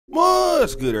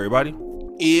What's good, everybody?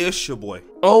 It's your boy,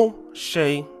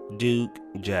 O'Shea Duke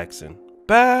Jackson,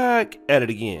 back at it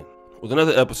again with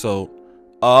another episode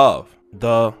of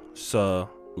The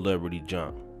Celebrity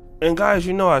Jump. And guys,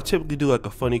 you know I typically do like a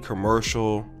funny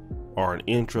commercial or an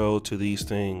intro to these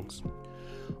things,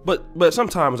 but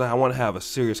sometimes I want to have a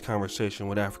serious conversation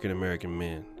with African American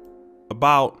men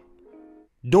about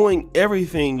doing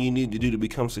everything you need to do to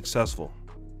become successful,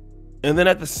 and then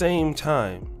at the same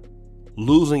time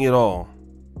losing it all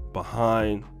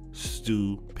behind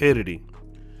stupidity.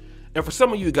 And for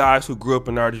some of you guys who grew up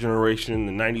in our generation,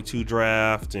 the 92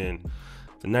 draft and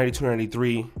the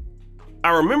 92-93,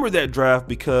 I remember that draft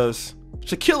because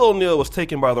Shaquille O'Neal was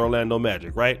taken by the Orlando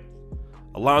Magic, right?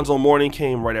 Alonzo Mourning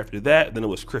came right after that. Then it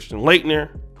was Christian Laettner,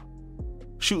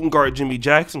 shooting guard Jimmy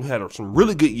Jackson, who had some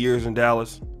really good years in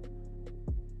Dallas.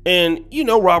 And, you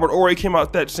know, Robert Horry came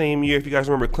out that same year. If you guys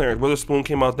remember, Clarence Witherspoon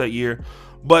came out that year.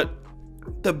 But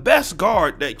the best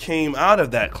guard that came out of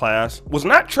that class was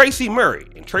not Tracy Murray.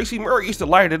 And Tracy Murray used to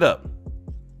light it up.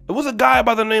 It was a guy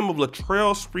by the name of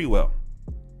Latrell Sprewell.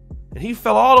 And he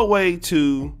fell all the way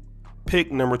to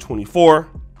pick number 24,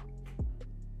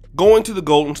 going to the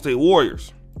Golden State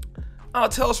Warriors.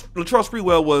 Latrell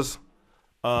Sprewell was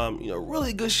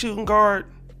really good shooting guard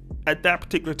at that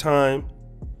particular time.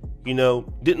 You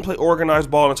know, didn't play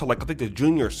organized ball until like I think the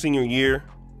junior or senior year.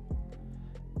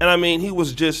 And I mean, he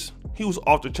was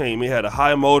off the chain. He had a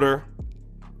high motor.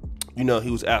 You know,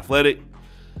 he was athletic.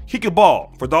 He could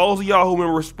ball. For those of y'all who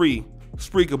remember Spree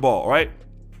could ball, right?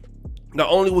 Not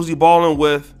only was he balling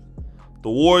with the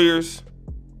Warriors,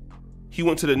 he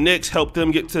went to the Knicks, helped them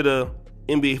get to the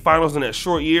NBA Finals in that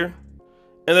short year.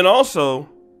 And then also,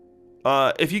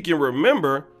 if you can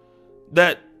remember,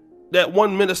 that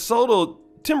one Minnesota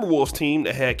Timberwolves team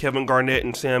that had Kevin Garnett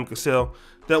and Sam Cassell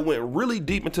that went really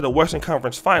deep into the Western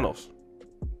Conference Finals.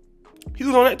 He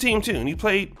was on that team too, and he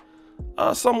played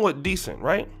somewhat decent,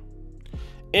 right?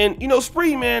 And, you know,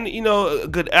 Spree, man, you know, a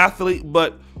good athlete,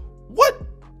 but what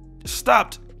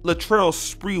stopped Latrell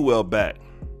Sprewell back,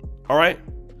 all right?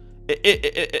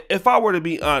 If I were to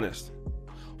be honest,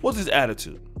 what's his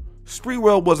attitude?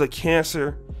 Sprewell was a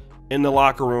cancer in the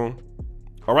locker room,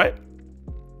 all right?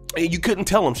 And you couldn't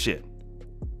tell him shit.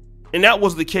 And that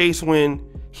was the case when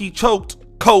he choked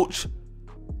Coach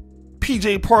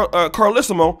PJ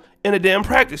Carlissimo in a damn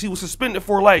practice. He was suspended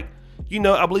for I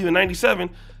believe in 97,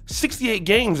 68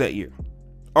 games that year.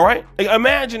 All right? Like,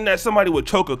 imagine that somebody would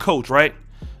choke a coach, right?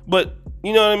 But,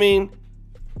 you know what I mean?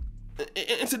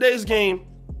 In today's game,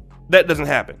 that doesn't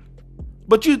happen.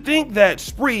 But you think that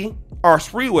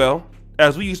Sprewell,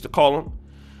 as we used to call him,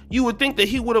 you would think that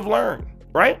he would have learned,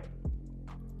 right?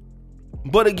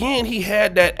 But again, he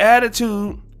had that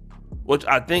attitude, which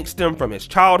I think stemmed from his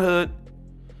childhood.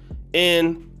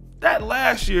 And that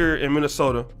last year in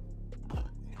Minnesota,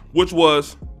 which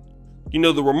was, you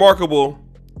know, the remarkable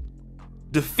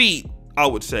defeat, I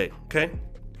would say, okay?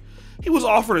 He was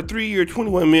offered a 3-year,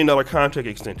 $21 million contract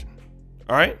extension,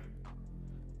 all right?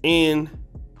 And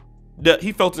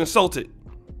he felt insulted.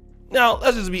 Now,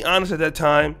 let's just be honest, at that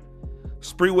time,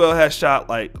 Sprewell had shot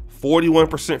like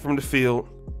 41% from the field,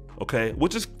 okay,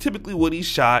 which is typically what he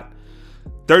shot,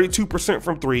 32%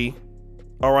 from three,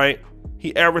 all right?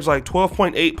 He averaged like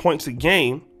 12.8 points a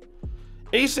game.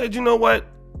 And he said, you know what?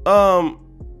 I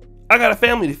got a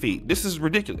family to feed. This is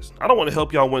ridiculous. I don't want to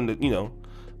help y'all win the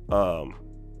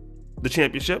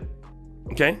championship,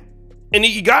 okay? And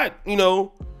he got, you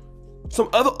know, some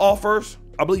other offers,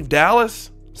 I believe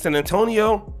Dallas, San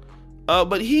Antonio,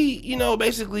 but he, you know,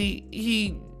 basically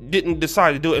he didn't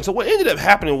decide to do it. And so what ended up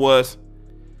happening was,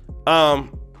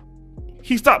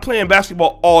 he stopped playing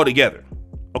basketball altogether,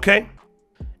 okay?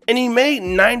 And he made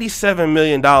 $97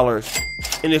 million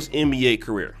in his NBA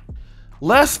career.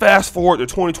 Let's fast forward to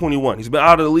 2021. He's been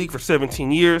out of the league for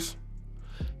 17 years.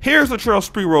 Here's Latrell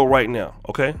Sprewell right now,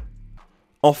 okay?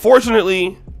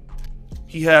 Unfortunately,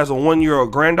 he has a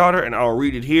 1-year-old granddaughter, and I'll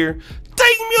read it here.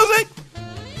 Take music!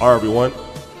 Hi, everyone.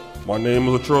 My name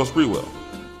is Latrell Sprewell.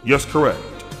 Yes, correct.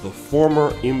 The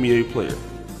former NBA player.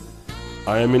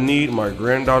 I am in need. My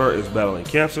granddaughter is battling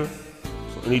cancer.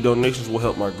 So any donations will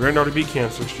help my granddaughter beat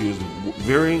cancer. She is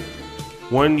very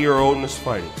 1-year-old and is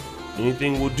fighting.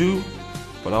 Anything will do,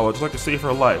 but I would just like to save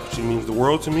her life. She means the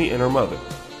world to me and her mother.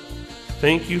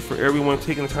 Thank you for everyone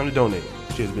taking the time to donate.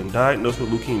 She has been diagnosed with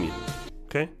leukemia.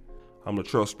 Okay? I'm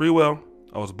Latrell Sprewell.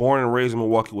 I was born and raised in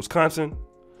Milwaukee, Wisconsin.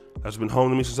 That's been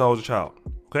home to me since I was a child.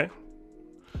 Okay?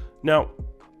 Now,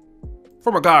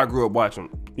 from a guy I grew up watching,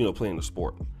 you know, playing the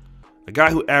sport, a guy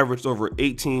who averaged over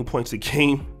 18 points a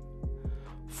game,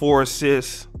 4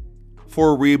 assists,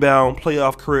 4 rebound,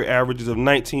 playoff career averages of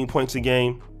 19 points a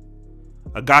game.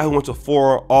 a guy who went to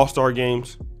 4 All-Star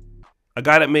games, a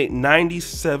guy that made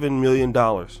 $97 million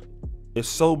is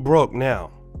so broke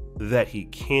now that he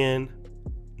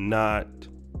cannot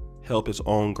help his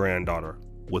own granddaughter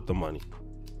with the money.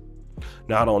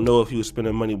 Now, I don't know if he was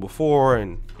spending money before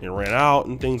and ran out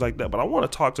and things like that, but I want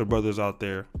to talk to brothers out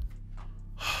there.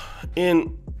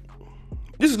 And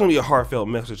this is going to be a heartfelt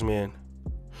message, man.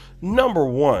 Number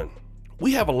one,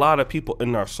 we have a lot of people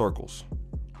in our circles.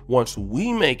 Once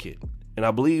we make it, and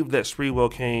I believe that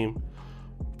Sprewell came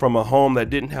from a home that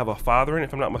didn't have a father in it,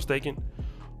 if I'm not mistaken.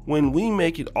 When we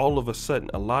make it, all of a sudden,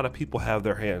 a lot of people have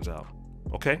their hands out,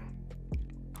 okay?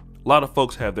 A lot of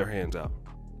folks have their hands out.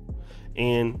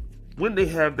 And when they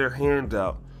have their hands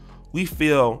out, we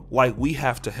feel like we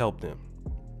have to help them,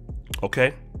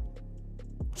 okay?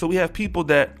 So we have people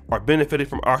that are benefiting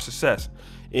from our success,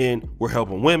 and we're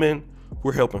helping women,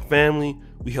 we're helping family,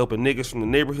 we helping niggas from the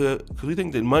neighborhood, because we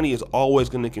think that money is always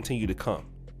going to continue to come.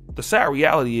 The sad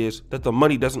reality is that the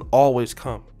money doesn't always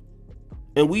come.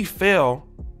 And we fail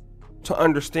to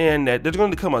understand that there's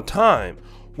going to come a time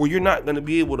where you're not going to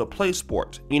be able to play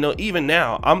sports. You know, even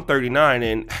now, I'm 39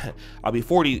 and I'll be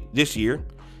 40 this year.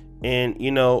 And, you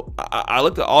know, I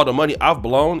looked at all the money I've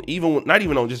blown, not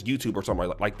even on just YouTube or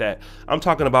something like that. I'm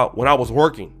talking about when I was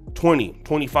working 20,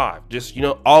 25, just, you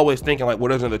know, always thinking like, well,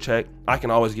 there's another check. I can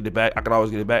always get it back. I can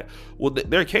always get it back. Well,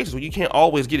 there are cases where you can't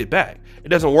always get it back. It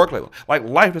doesn't work like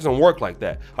life doesn't work like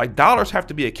that. Like dollars have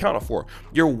to be accounted for.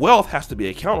 Your wealth has to be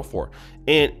accounted for.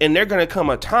 And there's going to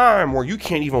come a time where you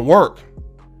can't even work.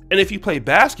 And if you play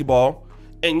basketball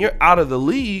and you're out of the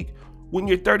league, when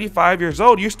you're 35 years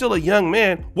old, you're still a young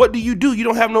man. What do? You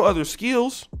don't have no other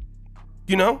skills,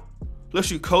 you know, unless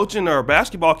you're coaching or a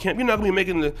basketball camp. You're not gonna be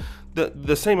making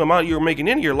the same amount you're making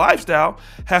in. Your lifestyle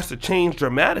has to change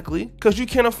dramatically because you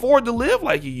can't afford to live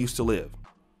like you used to live.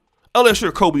 Unless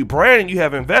you're Kobe Bryant and you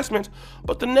have investments.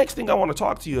 But the next thing I want to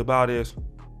talk to you about is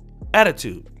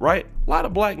attitude, right? A lot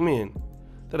of black men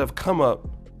that have come up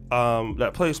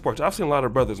that play sports. I've seen a lot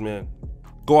of brothers, man,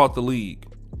 go out the league,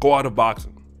 go out of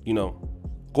boxing, you know,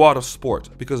 go out of sports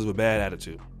because of a bad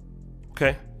attitude,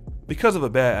 okay? Because of a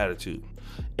bad attitude.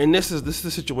 And this is the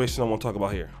situation I want to talk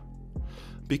about here.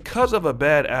 Because of a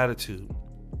bad attitude,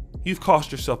 you've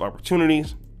cost yourself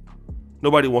opportunities.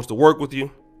 Nobody wants to work with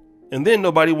you. And then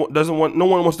no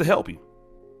one wants to help you,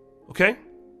 okay?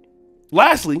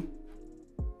 Lastly,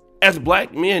 as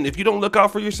black men, if you don't look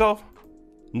out for yourself,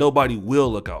 nobody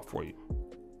will look out for you.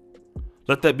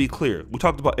 Let that be clear. We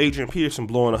talked about Adrian Peterson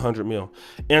blowing 100 mil.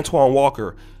 Antoine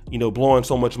Walker, you know, blowing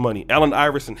so much money. Allen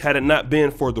Iverson, had it not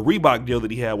been for the Reebok deal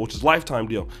that he had, which is lifetime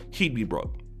deal, he'd be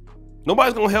broke.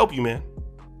 Nobody's gonna help you, man.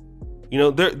 You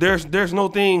know, there's no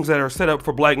things that are set up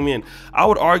for black men. I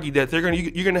would argue that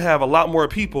you're gonna have a lot more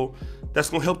people that's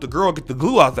gonna help the girl get the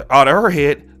glue out of her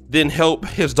head than help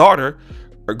his daughter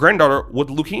or granddaughter with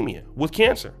leukemia, with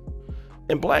cancer.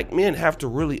 And black men have to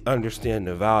really understand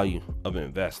the value of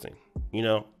investing. You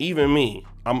know, even me,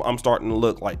 I'm starting to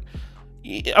look like,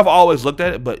 I've always looked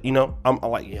at it, but you know, I'm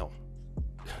like, you know,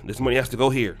 this money has to go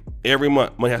here. Every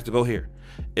month, money has to go here.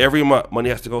 Every month, money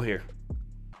has to go here.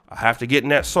 I have to get in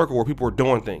that circle where people are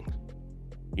doing things.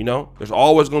 You know, there's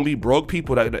always going to be broke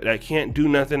people that can't do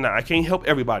nothing. I can't help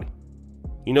everybody.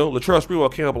 You know, Latrell Sprewell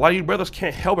can't help. A lot of you brothers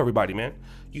can't help everybody, man.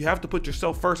 You have to put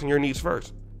yourself first and your needs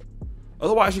first.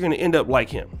 Otherwise, you're going to end up like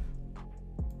him.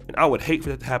 And I would hate for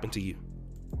that to happen to you.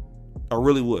 I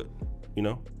really would, you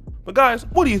know. But guys,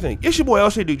 what do you think? It's your boy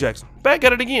Duke Jackson, back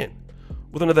at it again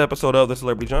with another episode of The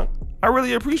Celebrity Junk. I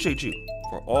really appreciate you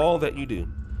for all that you do.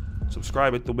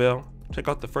 Subscribe, hit the bell. Check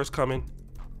out the first comment,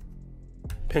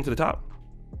 pin to the top.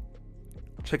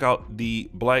 Check out the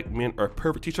Black Men Are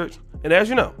Perfect t-shirts. And as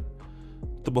you know,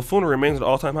 the buffoonery remains at an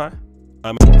all-time high.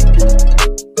 I'm